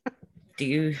 Yeah. Do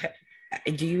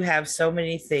you have so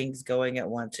many things going at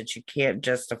once that you can't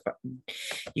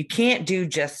do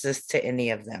justice to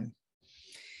any of them?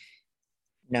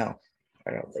 No,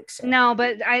 I don't think so. No,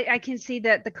 but I can see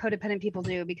that the codependent people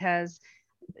do because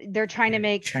they're trying to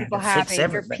make Trying people to fix happy. They're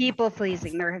everything. people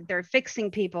pleasing. They're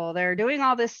fixing people. They're doing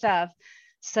all this stuff.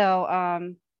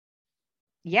 So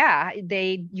yeah,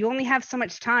 you only have so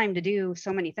much time to do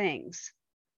so many things.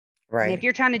 And if Right.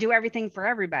 you're trying to do everything for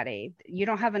everybody, you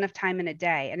don't have enough time in a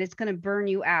day and it's going to burn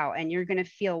you out and you're going to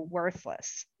feel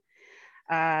worthless.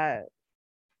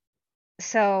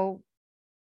 So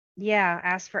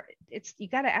yeah, you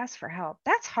got to ask for help.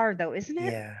 That's hard though, isn't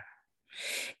it? Yeah.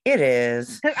 It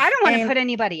is. Because I don't want to And put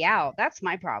anybody out. That's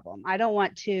my problem. I don't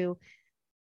want to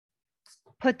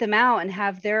put them out and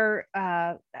have their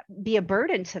be a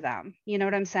burden to them. You know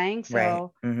what I'm saying? right.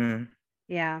 So Mm-hmm.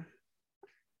 yeah,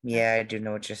 Yeah, I do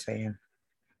know what you're saying.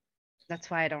 that's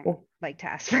why I don't Well, like to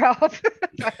ask for help.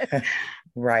 But,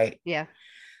 right. yeah.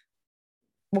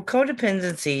 Well,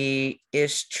 codependency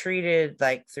is treated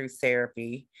like through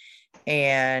therapy.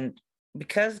 And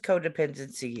because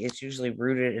codependency is usually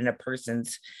rooted in a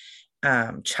person's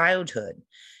childhood,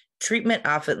 treatment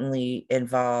often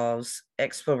involves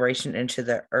exploration into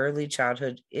the early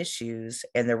childhood issues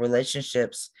and their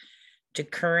relationships to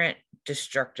current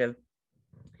destructive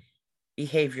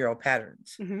behavioral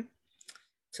patterns. Mm-hmm.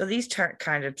 So these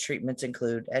kind of treatments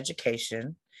include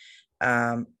education,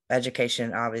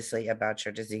 obviously, about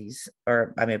your disease,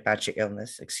 or I mean, about your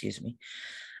illness, excuse me.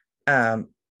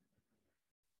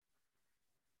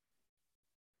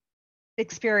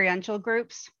 Experiential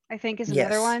groups, I think, is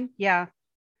another Yes. one. Yeah.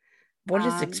 What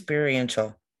is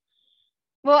experiential?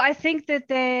 Well, I think that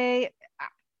they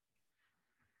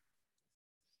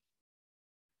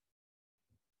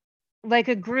like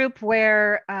a group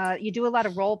where you do a lot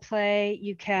of role play.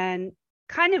 You can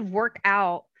kind of work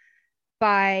out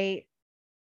by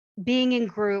being in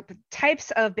group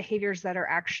types of behaviors that are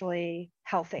actually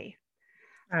healthy.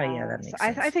 Oh, yeah, that So makes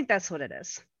I sense. think that's what it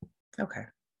is. Okay.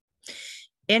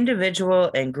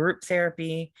 Individual and group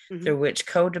therapy, Mhm. through which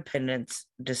codependents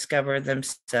discover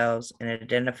themselves and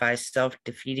identify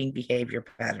self-defeating behavior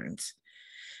patterns.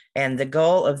 And the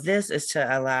goal of this is to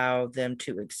allow them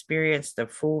to experience the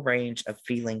full range of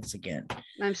feelings again.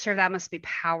 I'm sure that must be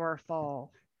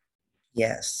powerful.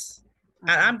 Yes.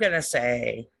 I'm going to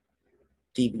say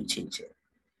DBT too.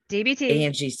 DBT.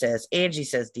 Angie says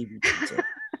DBT too.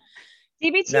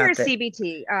 DBT or Not that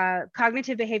CBT.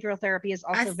 Cognitive behavioral therapy is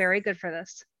also very good for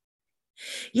this.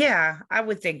 Yeah, I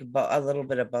would think a little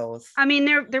bit of both. I mean,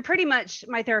 they're pretty much,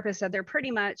 my therapist said they're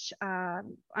pretty much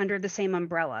under the same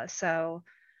umbrella. So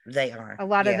they are. A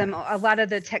lot of them, a lot of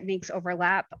the techniques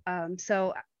overlap.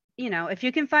 So, if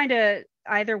you can find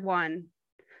either one,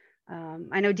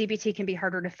 I know DBT can be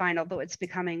harder to find, although it's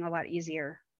becoming a lot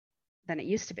easier than it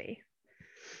used to be.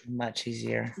 Much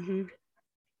easier. Mm-hmm.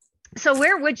 So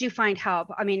where would you find help?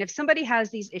 I mean, if somebody has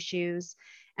these issues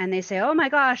and they say, oh my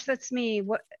gosh, that's me.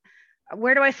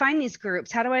 Where do I find these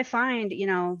groups? How do I find,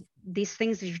 these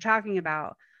things that you're talking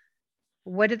about?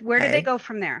 Where do they go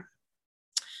from there?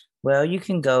 Well, you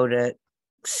can go to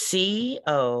CODA.org,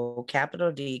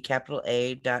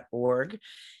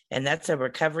 and that's a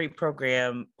recovery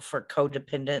program for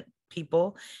codependent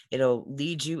people. It'll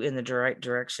lead you in the right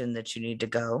direction that you need to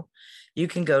go. You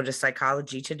can go to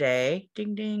Psychology Today,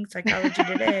 ding ding, Psychology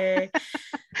Today,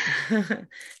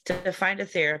 to find a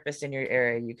therapist in your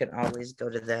area. You can always go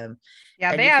to them.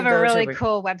 Yeah, they have a really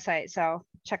cool website, so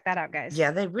check that out, guys.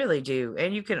 Yeah, they really do.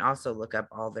 And you can also look up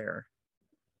all their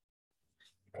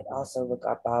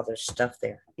stuff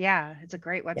there. Yeah, it's a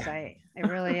great website. Yeah. It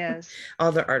really is.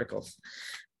 All the articles.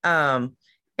 And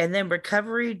then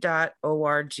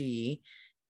recovery.org. It's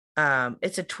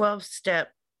a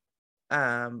 12-step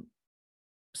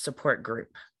support group.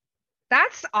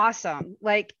 That's awesome.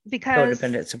 Because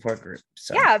codependent support group.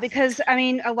 So. Yeah, because I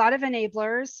mean, a lot of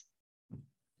enablers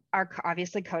are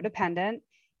obviously codependent,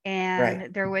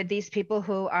 and they're with these people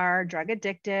who are drug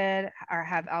addicted or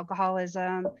have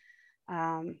alcoholism.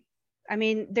 I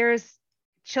mean, there's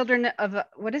children of,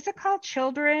 what is it called?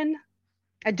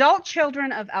 Adult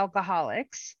children of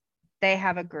alcoholics. They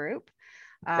have a group.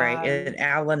 Right. And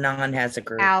Al-Anon has a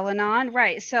group. Al-Anon,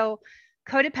 right. So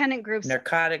codependent groups.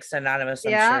 Narcotics Anonymous,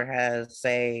 I'm sure, has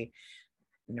a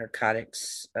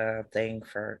narcotics thing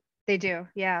for. They do,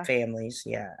 yeah. Families,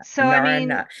 yeah. So I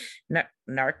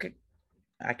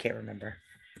can't remember.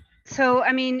 So,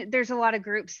 I mean, there's a lot of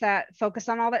groups that focus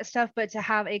on all that stuff, but to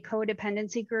have a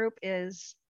codependency group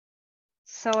is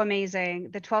so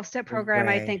amazing. The 12-step program,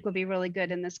 I think, would be really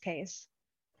good in this case.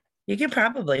 You could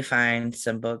probably find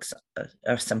some books.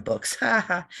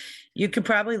 You could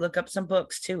probably look up some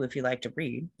books too if you like to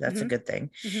read. That's a good thing.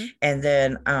 Mm-hmm. And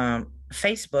then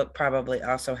Facebook probably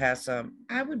also has some.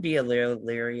 I would be a little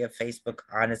leery of Facebook,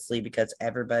 honestly, because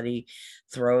everybody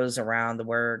throws around the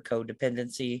word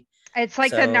codependency. It's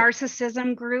like the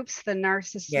narcissism groups,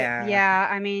 Yeah.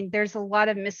 I mean, there's a lot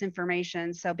of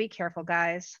misinformation. So be careful,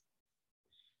 guys.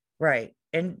 Right.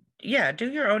 And yeah, do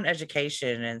your own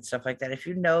education and stuff like that. If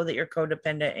you know that you're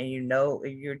codependent and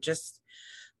you're just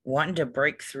wanting to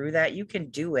break through that, you can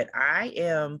do it. I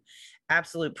am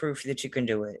absolute proof that you can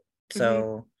do it.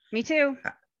 So me too.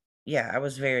 I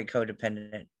was very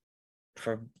codependent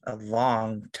for a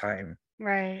long time.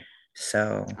 Right.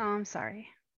 So I'm sorry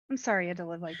you had to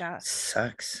live like that.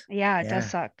 Sucks. Yeah, it does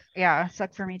suck. Yeah, it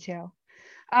sucked for me too.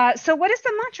 So what is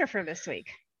the mantra for this week?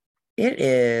 It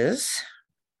is,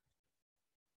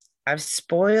 I've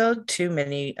spoiled too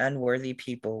many unworthy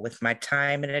people with my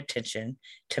time and attention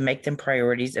to make them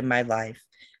priorities in my life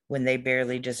when they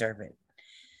barely deserve it.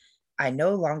 I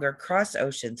no longer cross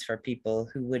oceans for people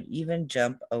who would even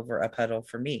jump over a puddle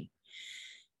for me.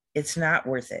 It's not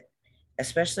worth it,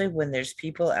 especially when there's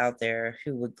people out there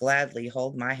who would gladly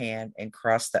hold my hand and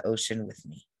cross the ocean with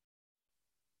me.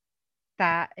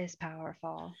 That is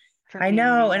powerful. I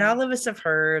know. And all of us have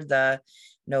heard the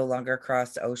no longer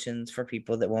cross oceans for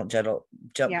people that won't jump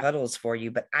puddles for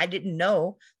you. But I didn't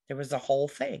know there was a whole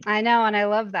thing. I know. And I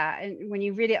love that. And when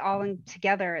you read it all in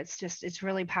together, it's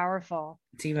really powerful.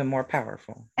 It's even more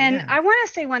powerful. And I want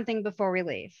to say one thing before we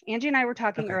leave. Angie and I were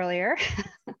talking earlier.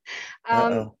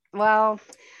 Well,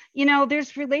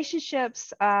 there's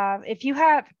relationships. If you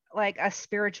have like a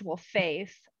spiritual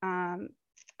faith, a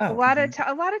lot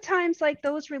of times, like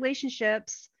those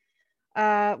relationships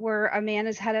where a man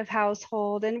is head of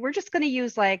household, and we're just going to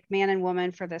use like man and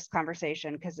woman for this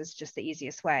conversation because it's just the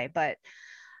easiest way. But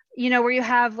where you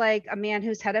have like a man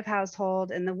who's head of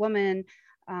household and the woman,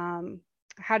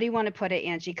 how do you want to put it,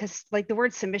 Angie? Because like the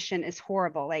word submission is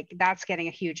horrible. Like that's getting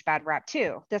a huge bad rap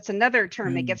too. That's another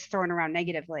term that gets thrown around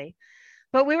negatively.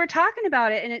 But we were talking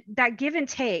about it, and that give and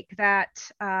take that,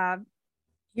 a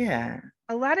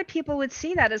lot of people would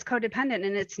see that as codependent,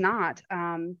 and it's not.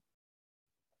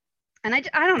 And I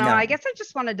don't know. No. I guess I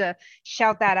just wanted to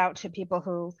shout that out to people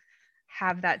who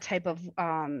have that type of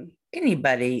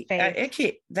anybody.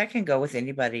 That can go with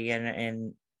anybody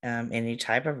in any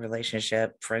type of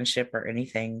relationship, friendship, or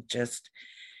anything. Just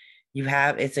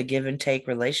it's a give and take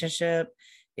relationship.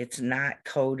 It's not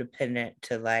codependent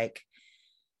to like,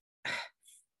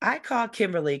 I call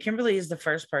Kimberly. Kimberly is the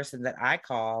first person that I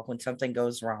call when something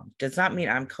goes wrong. Does not mean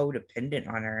I'm codependent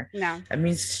on her. No. That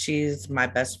means she's my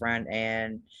best friend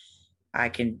and I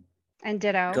can And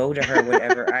ditto. go to her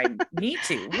whenever I need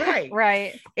to. Right.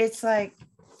 Right. It's like,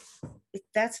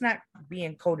 that's not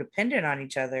being codependent on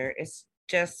each other. It's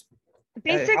just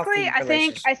basically,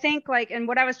 I think like, and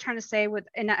what I was trying to say with,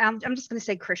 and I'm just going to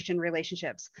say Christian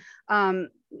relationships, because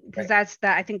Right. that's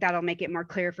that. I think that'll make it more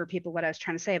clear for people what I was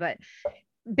trying to say. But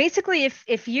basically,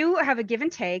 if you have a give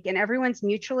and take and everyone's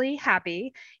mutually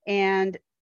happy and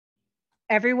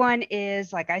everyone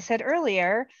is, like I said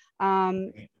earlier,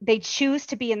 they choose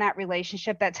to be in that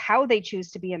relationship. That's how they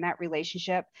choose to be in that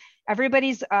relationship.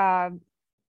 Everybody's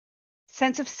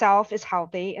sense of self is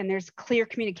healthy and there's clear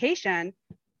communication,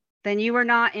 then you are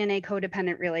not in a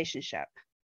codependent relationship.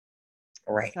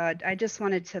 Right. So I just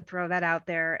wanted to throw that out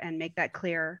there and make that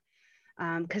clear.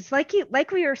 Because like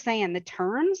we were saying, the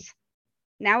terms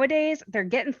nowadays, they're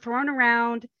getting thrown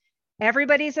around.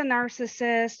 Everybody's a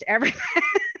narcissist.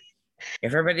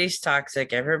 Everybody's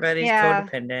toxic. Everybody's Yeah,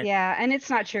 codependent. yeah, and it's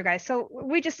not true, guys. So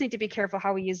we just need to be careful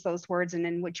how we use those words and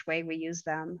in which way we use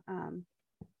them.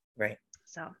 Right.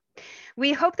 So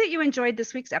we hope that you enjoyed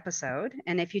this week's episode.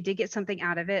 And if you did get something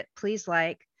out of it, please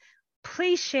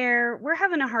share. We're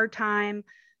having a hard time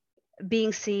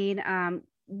being seen.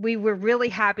 We were really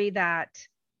happy that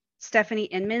Stephanie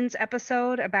Inman's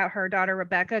episode about her daughter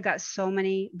Rebecca got so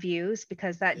many views,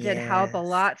 because that did help a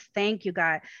lot. Thank you,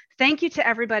 guys. Thank you to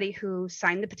everybody who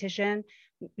signed the petition.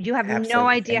 You have no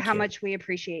idea how much we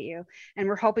appreciate you. And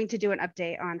we're hoping to do an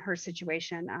update on her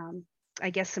situation. I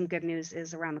guess some good news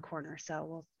is around the corner.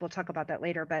 So we'll talk about that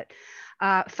later. But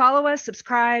follow us,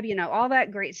 subscribe, all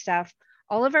that great stuff.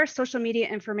 All of our social media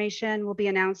information will be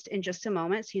announced in just a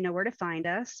moment, so you know where to find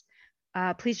us.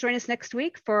 Please join us next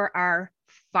week for our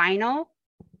final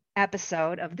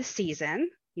episode of the season.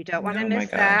 You don't want to miss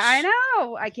that. I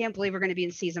know. I can't believe we're going to be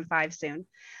in season 5 soon.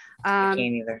 I can't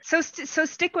either. So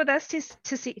stick with us to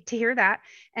hear that.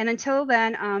 And until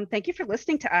then, thank you for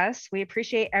listening to us. We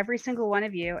appreciate every single one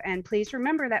of you. And please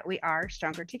remember that we are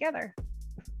stronger together.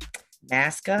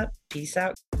 Mask up. Peace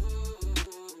out.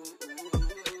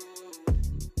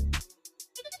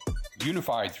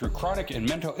 Unified Through Chronic and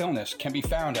Mental Illness can be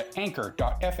found at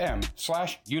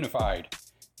anchor.fm/unified.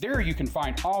 There you can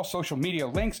find all social media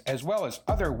links as well as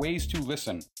other ways to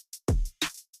listen.